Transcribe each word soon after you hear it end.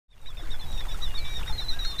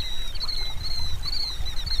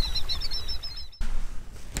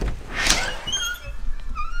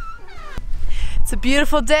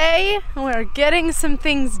beautiful day. We're getting some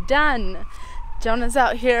things done. Jonah's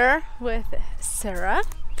out here with Sarah.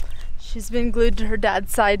 She's been glued to her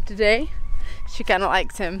dad's side today. She kind of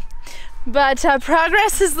likes him. But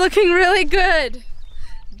progress is looking really good.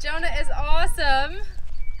 Jonah is awesome.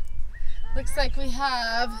 Looks like we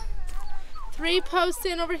have 3 posts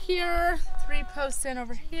in over here, 3 posts in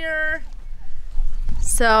over here.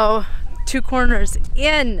 So 2 corners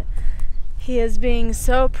in. He is being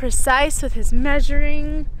so precise with his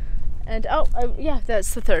measuring. And yeah,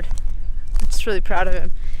 that's the 3rd. I'm just really proud of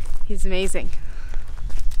him. He's amazing.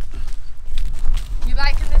 You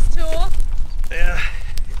liking this tool? Yeah,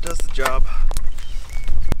 it does the job.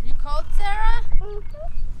 You cold, Sarah?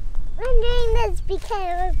 Mm-hmm. I'm doing this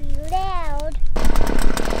because it was loud.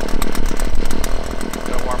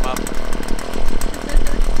 Gotta warm up.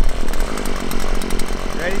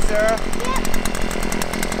 Ready, Sarah? Yep.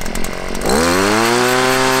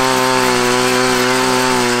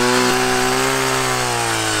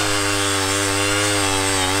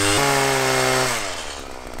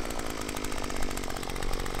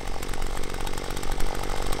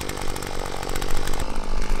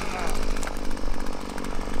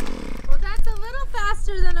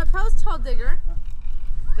 Than a post hole digger.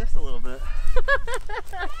 Just a little bit.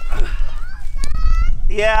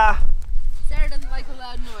 Yeah. Sarah doesn't like a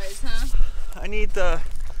loud noise, huh? I need the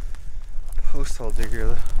post hole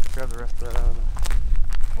digger. Grab the rest of that out of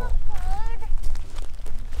there.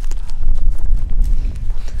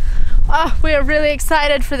 Oh, we are really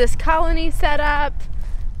excited for this colony setup,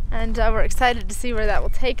 and we're excited to see where that will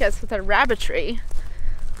take us with our rabbitry.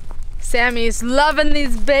 Sammy's loving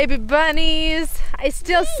these baby bunnies. I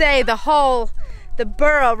still say the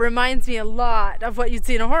burrow reminds me a lot of what you'd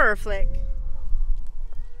see in a horror flick.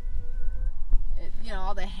 You know,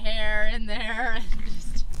 all the hair in there and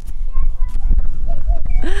just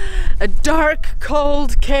a dark,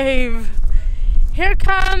 cold cave. Here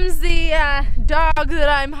comes the dog that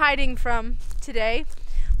I'm hiding from today.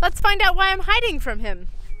 Let's find out why I'm hiding from him.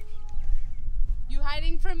 You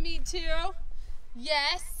hiding from me too?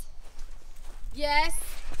 Yes. Yes.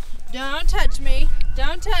 Don't touch me.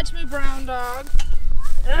 Don't touch me, brown dog.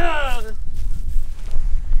 Ugh.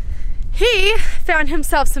 He found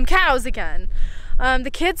himself some cows again. The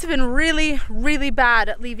kids have been really, really bad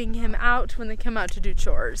at leaving him out when they come out to do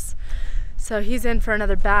chores. So he's in for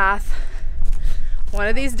another bath. One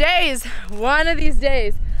of these days,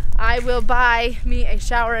 I will buy me a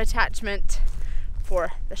shower attachment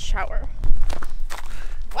for the shower.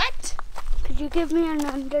 What? Could you give me an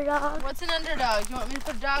underdog? What's an underdog? You want me to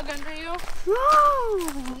put a dog under you? No!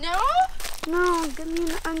 No? No, give me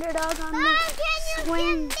an underdog on the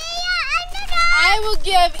swing. I will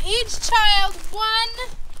give each child 1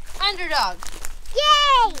 underdog.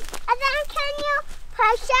 Yay! And then can you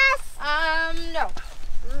push us? No.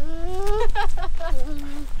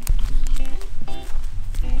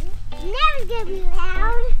 Never give me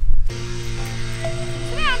loud.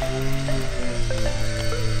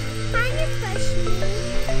 Can you push me?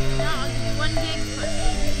 No, I'll give you 1 big push.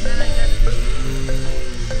 Then I got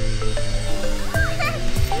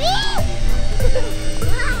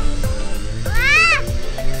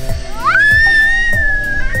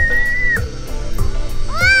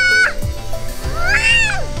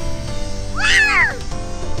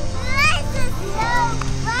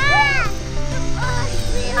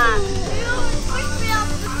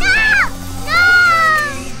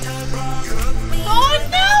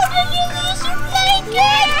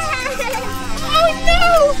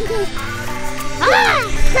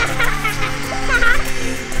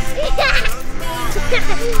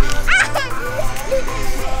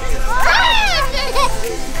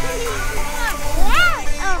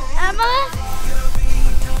Emma,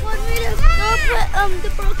 want me to go put the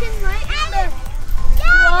broken light in the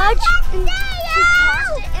garage? And she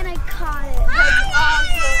tossed it and I caught it. That's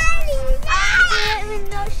awesome. I didn't even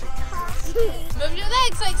know she tossed it. Move your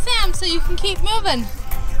legs like Sam so you can keep moving.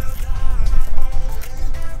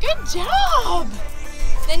 Good job.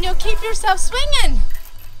 Then you'll keep yourself swinging.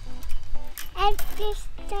 I just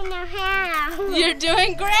don't know how. You're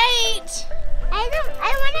doing great. I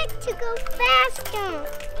want it to go faster.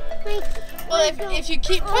 Well, if you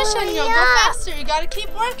keep pushing, you'll go faster. You gotta keep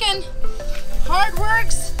working. Hard work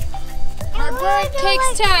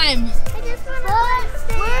takes time. I just want to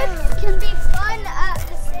work can be fun at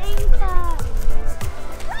the same time.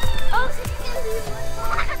 Oh, could you give me one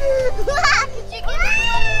more? Could you give me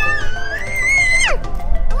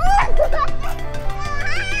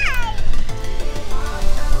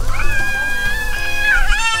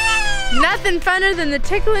Nothing funner than the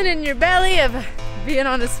tickling in your belly of being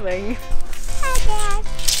on a swing. Hi, Dad.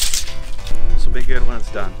 So will be good when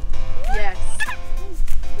it's done. Yes.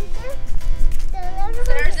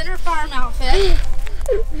 Sarah's in her farm outfit. Is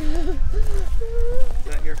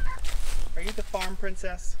that your... Are you the farm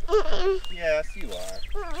princess? Yes, you are.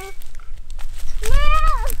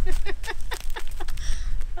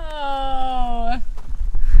 Oh.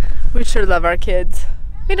 We sure love our kids.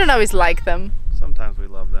 We don't always like them. Sometimes we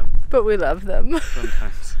love them. But we love them.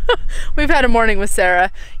 Sometimes. We've had a morning with Sarah.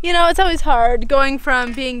 You know, it's always hard going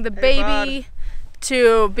from being the baby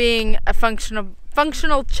to being a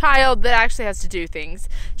functional child that actually has to do things.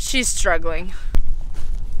 She's struggling.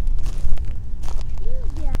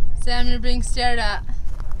 Yeah. Sam, you're being stared at.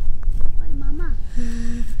 Why, Mama?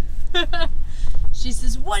 She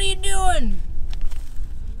says, "What are you doing?"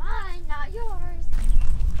 Mine, not yours.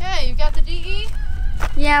 Hey, you got the DE?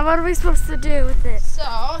 Yeah, what are we supposed to do with it?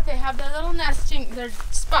 So, they have their little nesting, their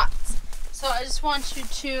spots. So I just want you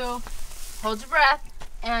to hold your breath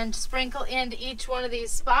and sprinkle into each one of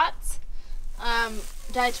these spots.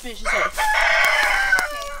 Diatomaceous earth.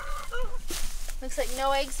 Okay. Looks like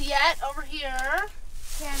no eggs yet over here.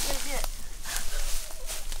 Can't take it.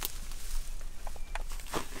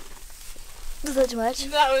 Was that too much?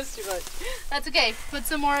 That was too much. That's okay. Put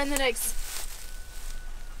some more in the next.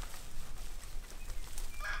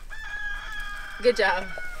 Good job.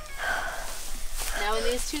 Now in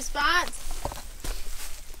these two spots.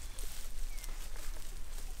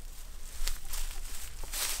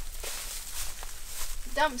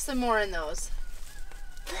 Dump some more in those.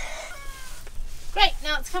 Great,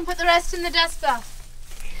 now let's come put the rest in the dust bath.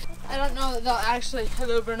 I don't know that they'll actually,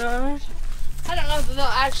 hello Bernard. I don't know that they'll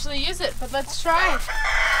actually use it, but let's try.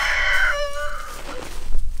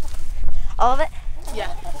 All of it?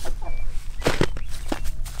 Yeah.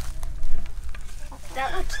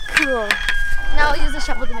 That looks cool. Now I'll use a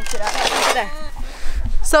shovel to mix it up. There.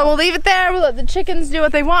 So we'll leave it there, we'll let the chickens do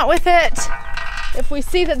what they want with it. If we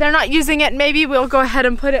see that they're not using it, maybe we'll go ahead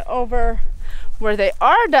and put it over where they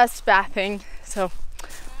are dust bathing. So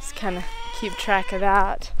just kind of keep track of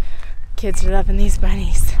that. Kids are loving these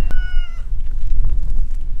bunnies.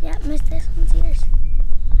 Yeah, miss this one's yours.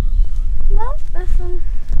 No, this one.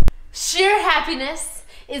 Sheer happiness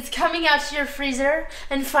is coming out to your freezer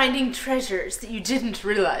and finding treasures that you didn't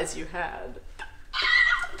realize you had.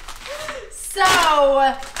 So,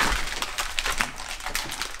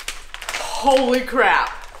 holy crap,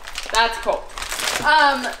 that's cool.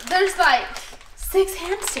 There's like 6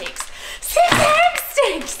 ham steaks. 6 ham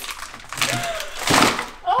steaks!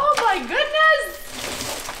 Oh my goodness!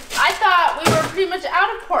 I thought we were pretty much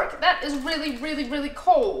out of pork. That is really, really, really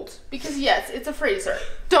cold. Because yes, it's a freezer.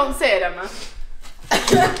 Don't say it, Emma.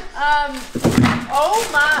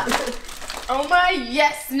 Oh my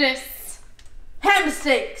yesness. Ham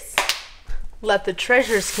steaks. Let the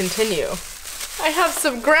treasures continue. I have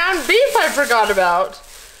some ground beef I forgot about.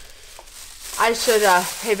 I should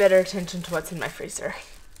pay better attention to what's in my freezer.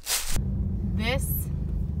 This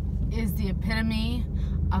is the epitome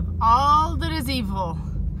of all that is evil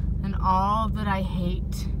and all that I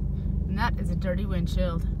hate. And that is a dirty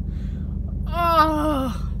windshield.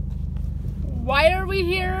 Oh, why are we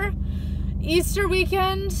here? Easter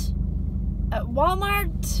weekend at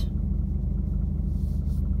Walmart?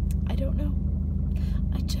 I don't know.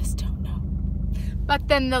 I just don't know. But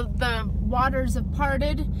then the waters have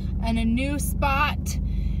parted and a new spot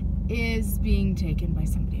is being taken by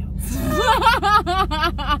somebody else.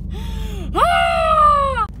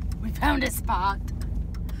 Ah! We found a spot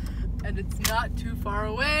and it's not too far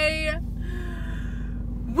away.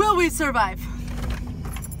 Will we survive?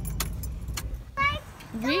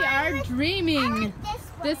 We are dreaming.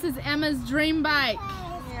 This is Emma's dream bike.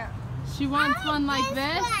 Yeah. She wants one like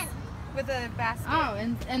this. With a basket. Oh,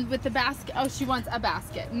 and with the basket. Oh, she wants a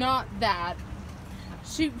basket, not that.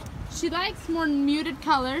 She likes more muted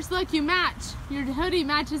colors. Look, you match. Your hoodie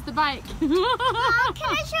matches the bike. Can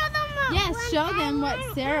I show them? Yes, show them what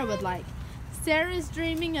Sarah would like. Sarah's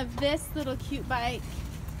dreaming of this little cute bike.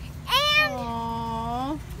 And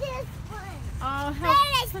Aww. this one. Oh,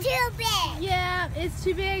 That is too big. Yeah, it's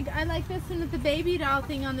too big. I like this one with the baby doll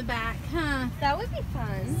thing on the back, huh? That would be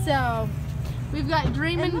fun. So, we've got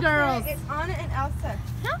Dreamin' Girls. It's Anna and Elsa.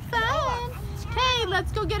 How fun! Hey,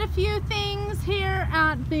 let's go get a few things here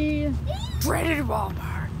at the dreaded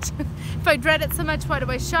Walmart. If I dread it so much, why do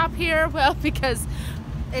I shop here? Well, because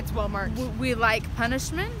It's Walmart. we like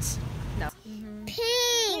punishment. No. Hey,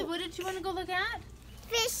 Pink. what did you want to go look at?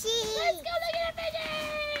 Fishy. Let's go look at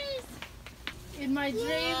fishes! In my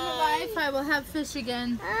dream life, I will have fish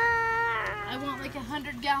again. I want like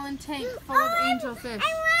 100-gallon tank full of angelfish.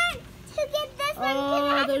 I want to get this one.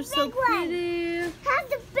 Oh, they're so pretty. Have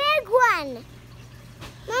the big one.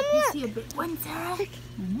 You see a big one, Sarah?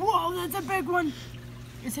 Whoa, that's a big one.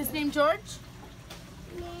 Is his name George?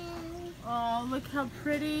 No. Oh, look how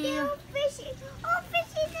pretty. No fishies. Oh,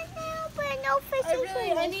 fishies in there, but no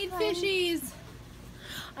fishies. I need fishies.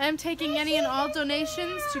 I am taking any and all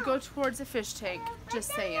donations to go towards a fish tank.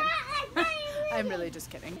 Just saying. I'm really just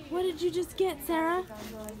kidding. What did you just get, Sarah?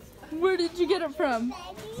 Where did you get it from?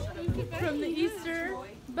 From the Easter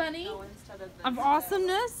bunny of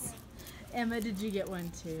awesomeness? Emma, did you get one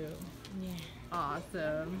too? Yeah.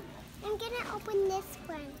 Awesome. I'm gonna open this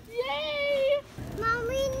one. Yay! Mom,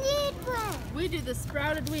 we need one. We do the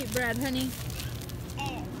sprouted wheat bread, honey.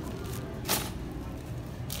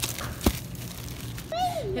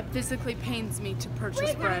 It physically pains me to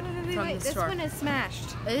purchase bread from the This store. one is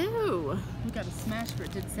smashed. Ew! We got a smashed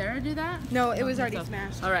bread. Did Sarah do that? No, it was I don't already think so.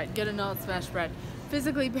 smashed. All right, good to know it's smashed bread.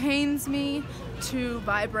 Physically pains me to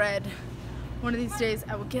buy bread. One of these days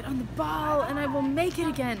I will get on the ball and I will make it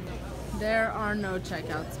again. There are no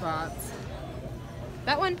checkout spots.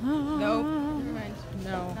 That one? No. Never mind.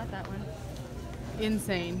 No. Not that one.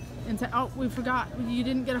 Insane. Oh, we forgot. You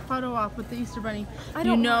didn't get a photo op with the Easter Bunny. I You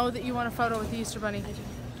don't know that you want a photo with the Easter Bunny.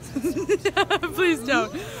 Please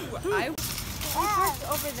don't. I parked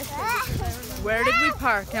over this way because I remember. Where did we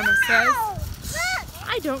park, Emma says?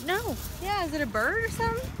 I don't know. Yeah, is it a bird or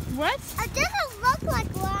something? What? It doesn't look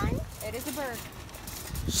like one. It is a bird.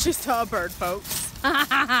 She saw a bird, folks.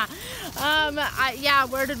 Yeah,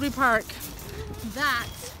 where did we park? That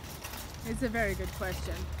is a very good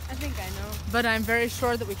question. I think I know. But I'm very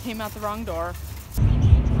sure that we came out the wrong door.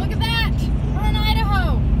 Look at that! We're in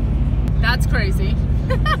Idaho! That's crazy.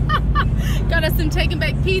 Got us some Take and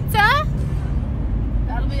Bake pizza.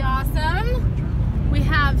 That'll be awesome. We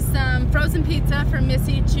have some frozen pizza for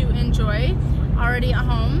Missy to enjoy already at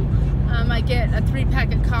home. I get a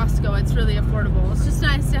 3-pack at Costco. It's really affordable. It's just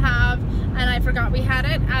nice to have, and I forgot we had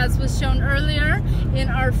it, as was shown earlier in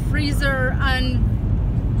our freezer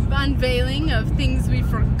unveiling of things we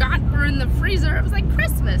forgot were in the freezer. It was like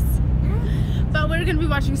Christmas. But we're going to be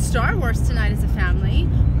watching Star Wars tonight as a family.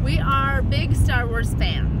 We are big Star Wars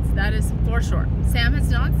fans. That is for sure. Sam has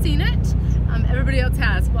not seen it. Everybody else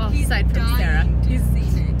has. Well, aside from Sarah. He's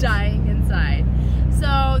dying inside.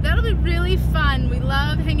 So that'll be really fun. We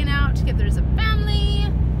love hanging out together as a family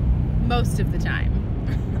most of the time.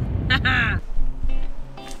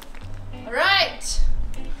 All right.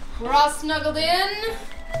 We're all snuggled in.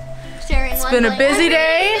 It's been a busy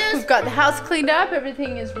day. We've got the house cleaned up.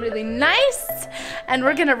 Everything is really nice. And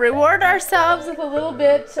we're gonna reward ourselves with a little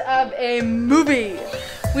bit of a movie.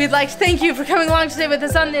 We'd like to thank you for coming along today with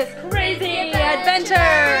us on this crazy adventure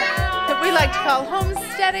that we like to call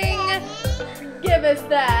homesteading. Give us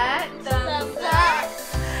that thumbs up.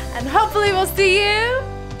 And hopefully we'll see you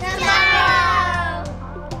tomorrow.